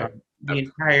 Right. The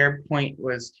entire point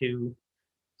was to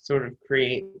sort of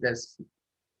create this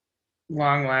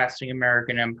long-lasting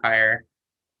American empire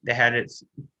that had its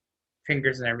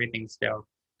fingers and everything still.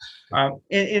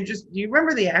 And just, do you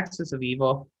remember the Axis of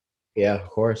Evil? Yeah, of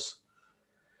course.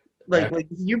 Like if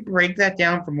you break that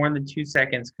down for more than 2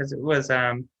 seconds, because it was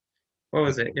what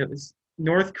was it? It was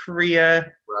North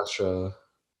Korea, Russia.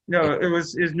 No, it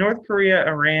was North Korea,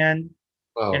 Iran,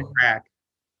 and Iraq.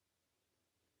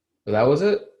 That was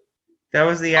it? That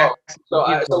was the Axis of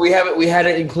Evil. So we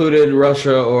hadn't included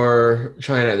Russia or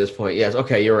China at this point. Yes.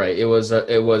 Okay, you're right. It was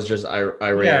just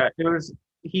Iran. Yeah, it was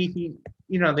he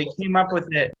they came up with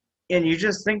it, and you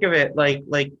just think of it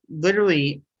like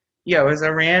literally, it was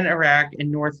Iran, Iraq,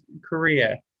 and North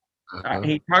Korea.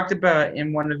 He talked about it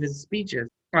in one of his speeches.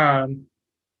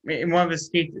 in one of his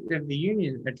State of the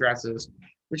Union addresses,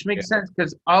 which makes sense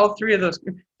because all three of those,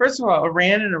 first of all,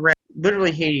 Iran and Iraq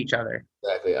literally hate each other.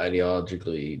 Exactly.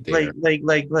 Ideologically,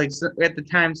 So at the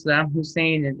time, Saddam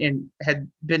Hussein and had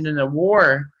been in a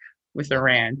war with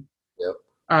Iran. Yep.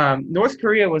 North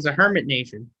Korea was a hermit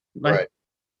nation. Right.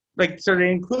 So to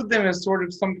include them as sort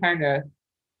of some kind of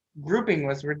grouping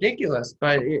was ridiculous,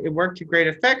 but it worked to great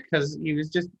effect because he was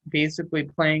just basically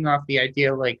playing off the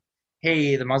idea like,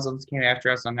 hey, the Muslims came after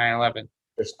us on 9/11.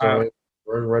 Just throwing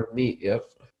red meat. Yep.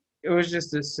 It was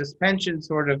just a suspension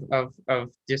sort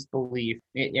of disbelief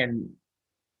in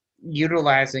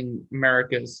utilizing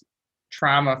America's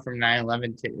trauma from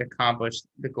 9/11 to accomplish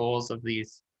the goals of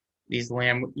these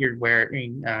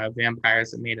lanyard-wearing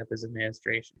vampires that made up his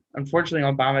administration. Unfortunately,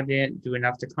 Obama didn't do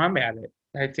enough to combat it.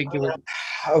 I think it was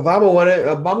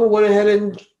Obama went ahead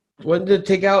and wanted to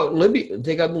take out the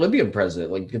Libyan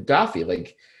president, like Gaddafi.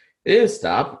 Like, it didn't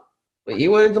stop. Like, he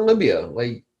went into Libya.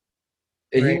 Like,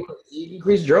 and Right. he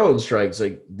increased drone strikes.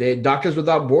 Like, Doctors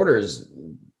Without Borders.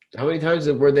 How many times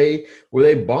were they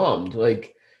bombed?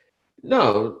 Like,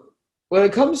 no. When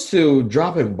it comes to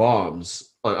dropping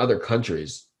bombs on other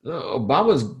countries, no,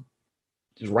 Obama's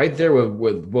right there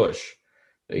with Bush.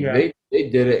 Like, Yeah. they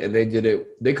did it, and they did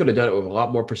it. They could have done it with a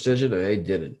lot more precision, and they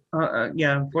didn't.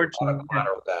 Yeah, unfortunately.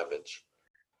 Collateral damage.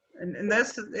 And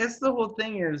that's the whole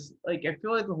thing is like I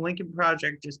feel like the Lincoln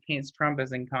Project just paints Trump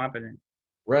as incompetent.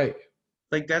 Right.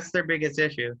 Like that's their biggest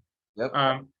issue. Yep.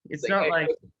 It's not like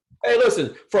Hey,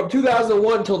 listen. From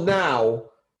 2001 till now,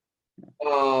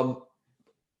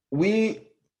 we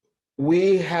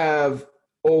have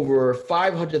over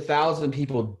 500,000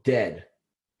 people dead,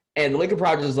 and the Lincoln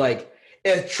Project is like,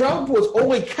 if Trump was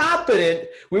only competent,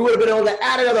 we would have been able to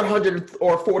add another 100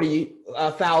 or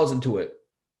 40,000 to it.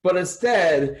 But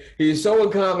instead, he's so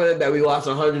incompetent that we lost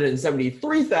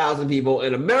 173,000 people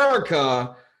in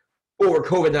America over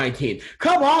COVID-19.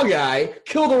 Come on, guy,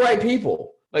 kill the right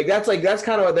people. That's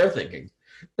kind of what they're thinking.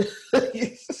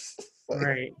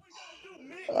 right.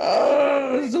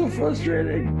 Oh, it's so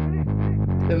frustrating.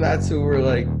 And that's who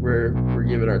we're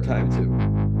giving our time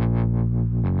to.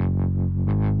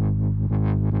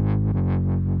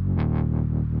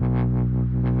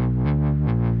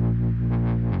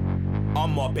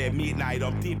 I'm up at midnight,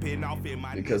 I'm dipping off in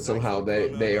my Because somehow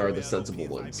they are the sensible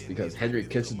ones. Because Henry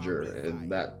Kissinger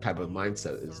and that type of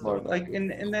mindset is not Like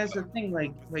and that's the thing,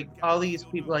 like all these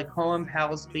people like Colin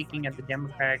Powell speaking at the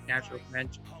Democratic National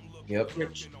Convention. Yep.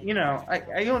 Which,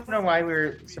 I don't know why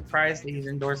we're surprised that he's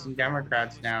endorsing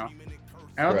Democrats now.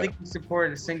 I don't think he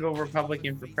supported a single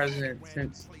Republican for president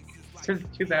since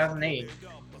 2008.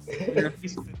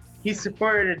 He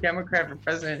supported a Democrat for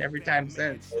president every time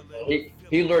since.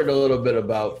 He learned a little bit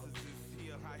about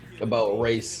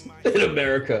race in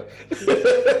America. He's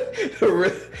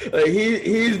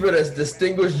been a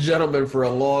distinguished gentleman for a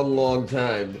long, long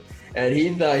time, and he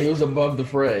thought he was above the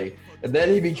fray. And then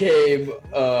he became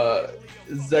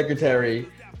secretary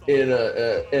in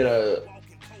a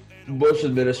Bush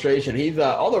administration. He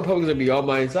thought all the Republicans would be on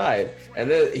my side,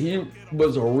 and then he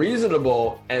was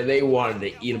reasonable, and they wanted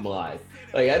to eat him alive.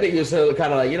 I think he was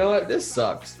kind of like, you know what, this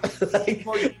sucks.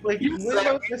 What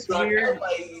about this weird?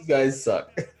 You guys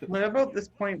suck. What about this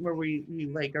point where we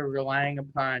are relying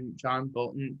upon John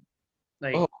Bolton?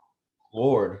 Oh,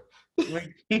 Lord. We're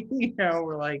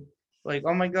like,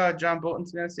 oh my God, John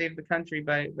Bolton's gonna save the country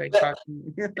by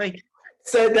talking.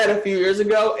 Said that a few years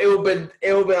ago, it would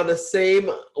be on the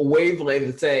same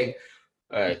wavelength as saying,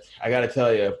 all right, I got to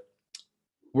tell you,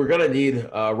 we're going to need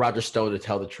Roger Stone to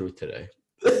tell the truth today.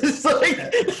 It's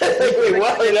wait,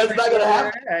 what? That's not going to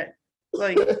happen.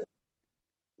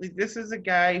 This is a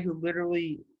guy who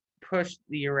literally pushed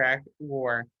the Iraq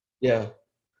war. Yeah.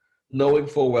 Knowing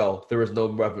full well there was no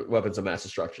weapons of mass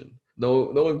destruction.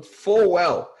 Knowing full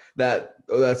well that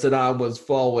Saddam was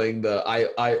following the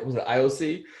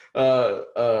IOC, I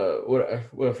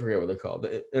forget what they're called,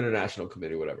 the International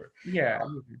Committee, whatever. Yeah.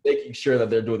 Making sure that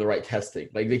they're doing the right testing.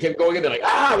 They kept going in, they're like,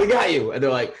 we got you, and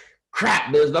they're like,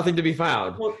 crap, there's nothing to be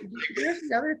found. Well, here's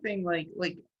the other thing, like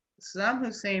Saddam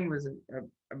Hussein was a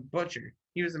butcher.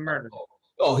 He was a murderer.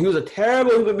 Oh, he was a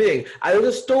terrible human being. There's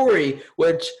a story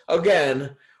which,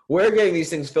 again, we're getting these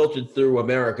things filtered through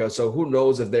America, so who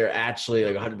knows if they're actually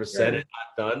 100% and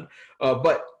not done.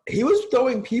 But he was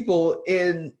throwing people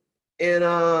in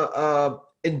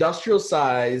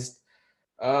industrial-sized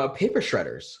paper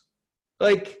shredders.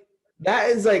 That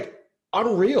is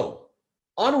unreal.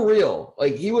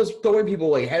 He was throwing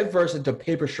people headfirst into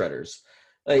paper shredders.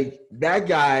 That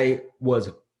guy was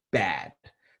bad.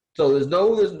 So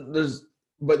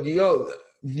but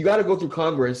you got to go through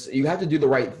Congress. You have to do go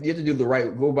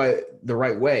by the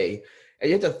right way. And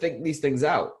you have to think these things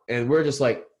out. And we're just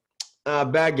like,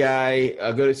 bad guy,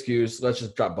 a good excuse. Let's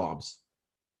just drop bombs.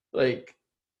 Like,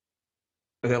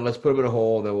 and then let's put him in a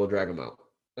hole, and then we'll drag him out.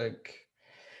 Like,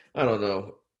 I don't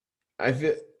know. I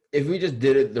feel if we just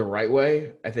did it the right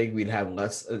way, I think we'd have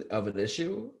less of an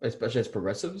issue, especially as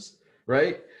progressives,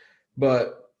 right?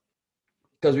 But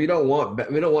because we don't want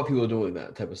people doing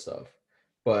that type of stuff.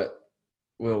 But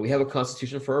we have a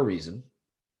constitution for a reason,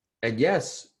 and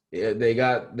yes, they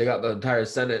got the entire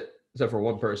Senate except for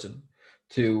one person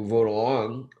to vote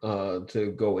along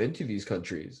to go into these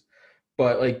countries,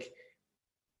 but like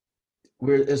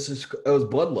it was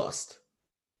bloodlust.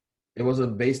 It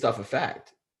wasn't based off of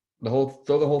fact. Throw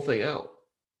the whole thing out,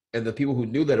 and the people who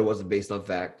knew that it wasn't based on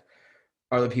fact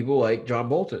are the people like John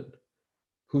Bolton,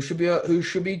 who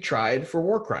should be tried for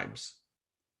war crimes.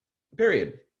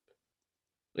 Period.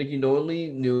 Like, you knowingly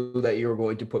knew that you were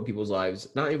going to put people's lives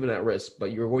not even at risk,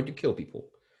 but you were going to kill people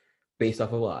based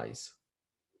off of lies.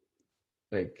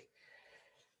 Like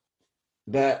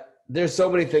that. There's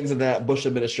so many things in that Bush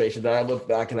administration that I look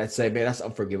back and I say, man, that's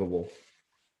unforgivable.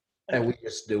 And we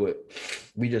just do it.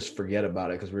 We just forget about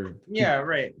it because we're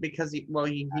right. Because he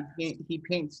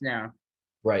paints now.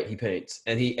 Right, he paints,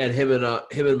 and him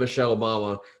and Michelle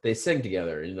Obama, they sing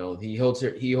together. You know, he holds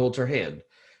her hand,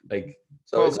 like.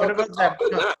 So well, what about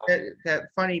that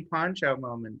funny poncho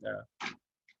moment though?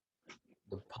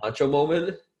 The poncho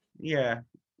moment. Yeah,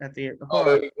 at the.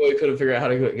 We couldn't figure out how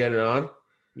to get it on.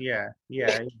 Yeah.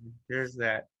 There's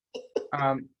that.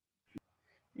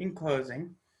 In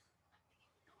closing,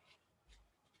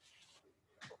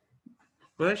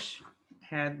 Bush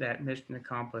had that mission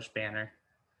accomplished banner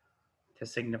to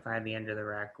signify the end of the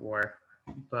Iraq War,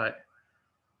 but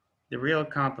the real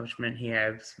accomplishment he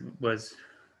had was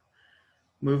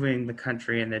moving the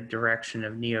country in the direction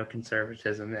of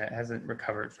neoconservatism that hasn't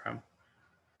recovered from.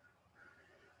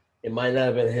 It might not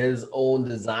have been his own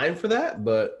design for that,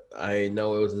 but I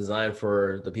know it was designed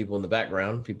for the people in the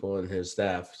background, people in his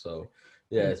staff. So,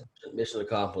 yeah, it's mission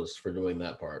accomplished for doing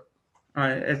that part.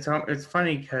 It's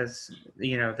funny because,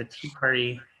 the Tea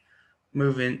Party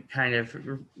movement kind of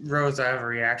rose out of a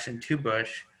reaction to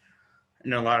Bush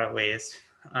in a lot of ways,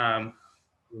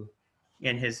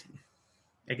 in his,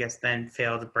 I guess, then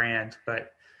failed brand.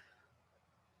 But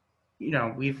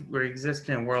we're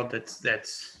existing in a world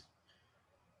that's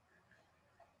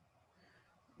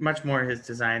much more his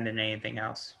design than anything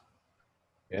else.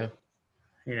 Yeah.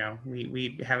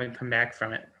 We haven't come back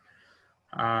from it.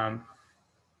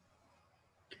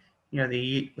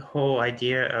 The whole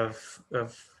idea of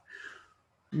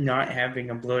not having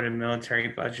a bloated military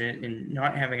budget and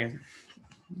not having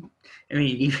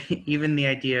even the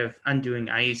idea of undoing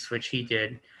ICE, which he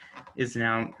did, is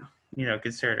now,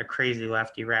 considered a crazy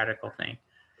lefty radical thing.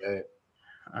 Right.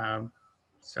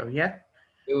 So, yeah.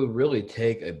 It would really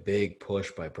take a big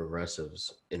push by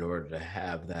progressives in order to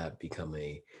have that become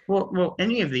a... Well,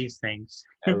 any of these things.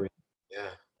 Yeah.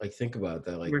 Like, think about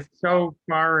that. Like, we're so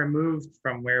far removed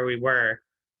from where we were.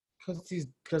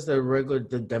 Because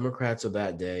the Democrats of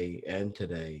that day and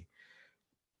today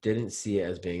didn't see it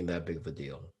as being that big of a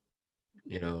deal.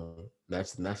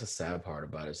 That's the sad part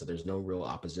about it. So there's no real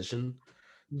opposition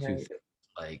to things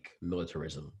like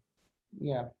militarism.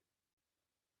 Yeah.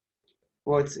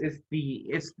 Well, it's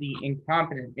the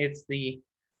incompetent. It's the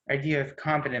idea of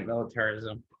competent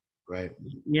militarism. Right.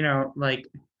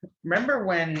 Remember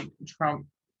when Trump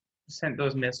sent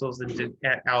those missiles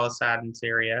at Al-Assad in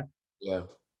Syria? Yeah.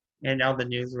 And all the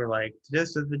news were like,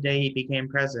 this is the day he became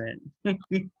president.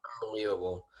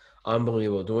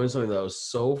 Unbelievable. Doing something that was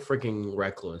so freaking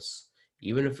reckless,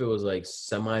 even if it was like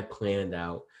semi-planned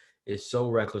out, is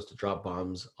so reckless to drop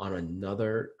bombs on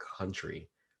another country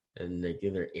and like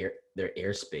in their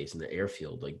airspace and their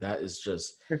airfield. Like, that is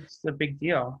just... It's a big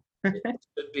deal. It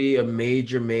should be a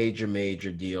major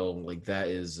deal. Like, that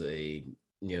is a...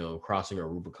 crossing a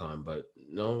Rubicon, but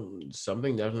no,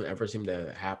 something doesn't ever seem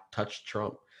to touch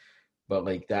Trump. But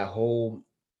like that whole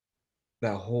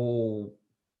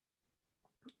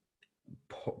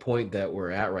point that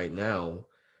we're at right now,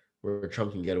 where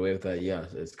Trump can get away with that,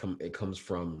 yes, it comes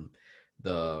from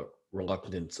the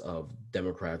reluctance of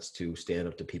Democrats to stand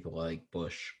up to people like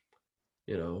Bush.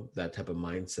 That type of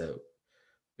mindset.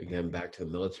 Again, back to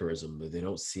the militarism, but they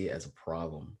don't see it as a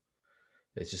problem.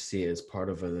 They just see it as part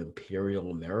of an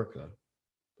imperial America.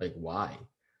 Like, why?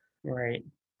 Right.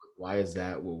 Why is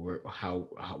that?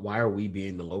 Why are we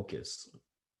being the locusts?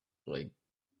 Like,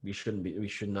 we shouldn't be. We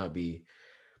should not be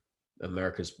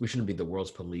America's. We shouldn't be the world's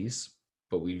police,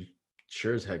 but we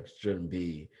sure as heck shouldn't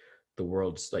be the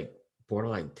world's like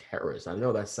borderline terrorists. I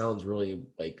know that sounds really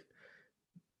like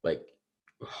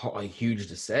huge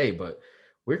to say, but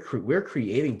we're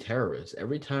creating terrorists.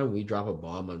 Every time we drop a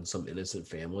bomb on some innocent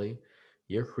family,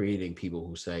 you're creating people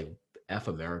who say, "F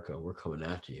America, we're coming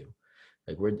after you."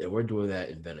 Like we're doing that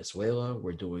in Venezuela.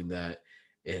 We're doing that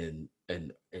in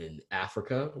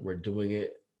Africa. We're doing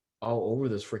it all over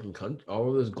this freaking country, all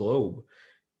over this globe,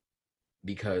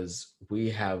 because we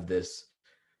have this.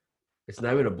 It's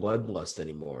not even a bloodlust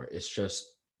anymore. It's just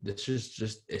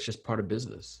part of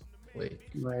business.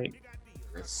 Like, Right.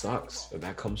 that sucks. And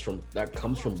that comes from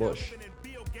Bush.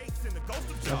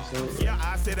 Absolutely. Yeah,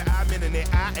 I said that I'm in it.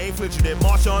 I ain't flinching it.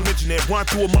 March on lynching it. Run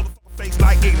through a motherfucker face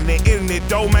like internet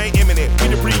domain imminent. We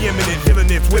the preeminent, feeling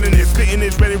this, winning this, spitting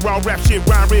this, ready raw rap shit,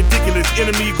 rhyme ridiculous.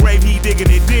 Enemy grave, he digging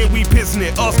it. Then we pissing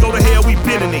it. Us go to hell, we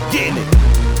bending it, getting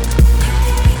it.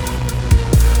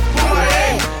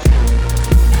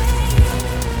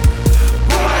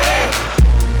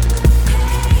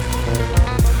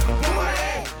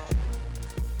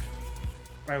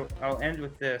 I'll end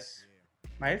with this.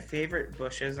 My favorite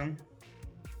Bushism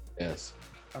Yes.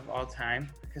 of all time,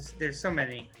 because there's so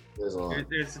many. There's a lot.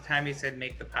 There's the time he said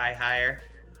make the pie higher.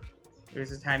 There's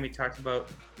the time he talked about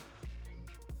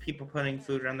people putting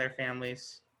food on their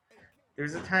families.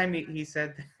 There's a time he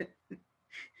said that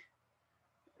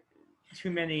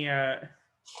too many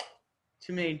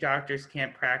doctors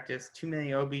can't practice, too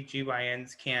many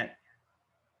OBGYNs can't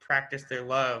practice their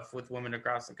love with women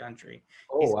across the country.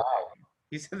 Oh wow.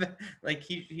 He said that like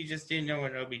he just didn't know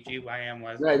what OBGYN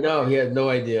was. Right, no, he had no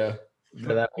idea.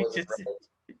 That He was just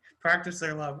practice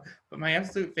their love. But my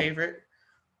absolute favorite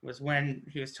was when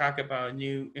he was talking about a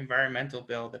new environmental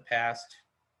bill that passed,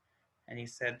 and he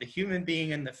said the human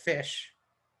being and the fish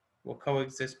will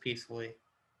coexist peacefully.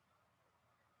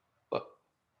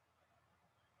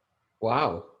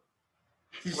 wow.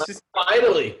 It's just,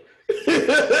 Finally.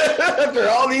 After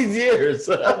all these years.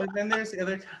 but then there's the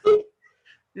other time.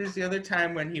 There's the other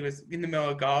time when he was in the middle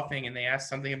of golfing and they asked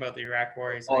something about the Iraq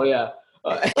War. He's like, Oh yeah.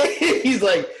 He's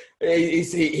like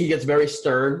he gets very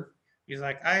stern. he's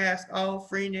like, I ask all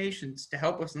free nations to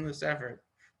help us in this effort.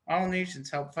 All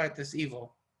nations help fight this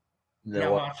evil. Now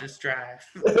No. watch us drive.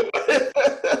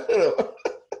 The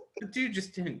dude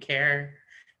just didn't care.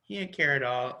 He didn't care at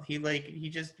all. He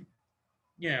just,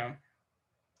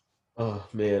 Oh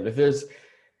man,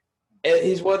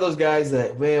 he's one of those guys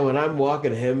that, man, when I'm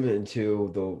walking him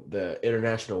into the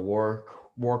International War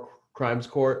Crimes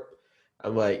Court,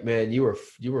 I'm like, man, you were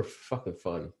fucking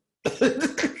fun.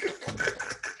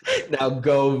 Now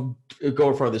go in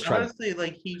front of this tribe. honestly,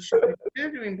 like instead of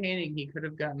doing painting, he could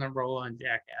have gotten a role on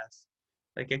Jackass.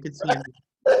 Like I could see him.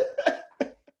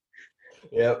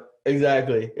 Yep,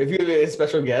 exactly. If you be a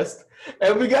special guest,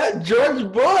 and we got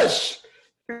George Bush.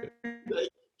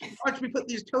 Watch me put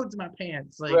these toads in my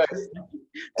pants. Like, Right.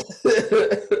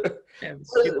 yeah,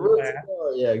 stupid laugh.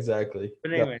 Yeah, exactly.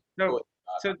 But anyway,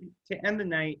 so to end the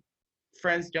night,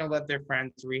 friends don't let their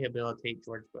friends rehabilitate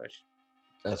George Bush.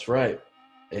 That's right.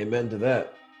 Amen to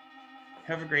that.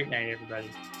 Have a great night, everybody.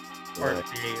 Or Right.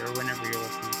 day, or whenever you're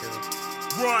listening to it.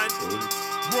 Run,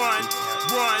 run,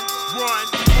 run, run,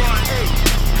 run.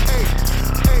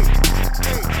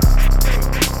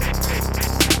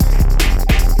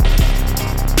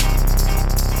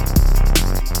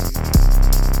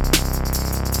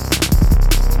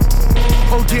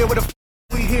 Oh dear, what the f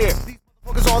we here? These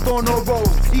motherfuckers all throwing no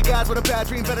rolls. You guys with a bad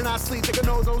dream better not sleep. They can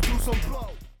know those do some blow.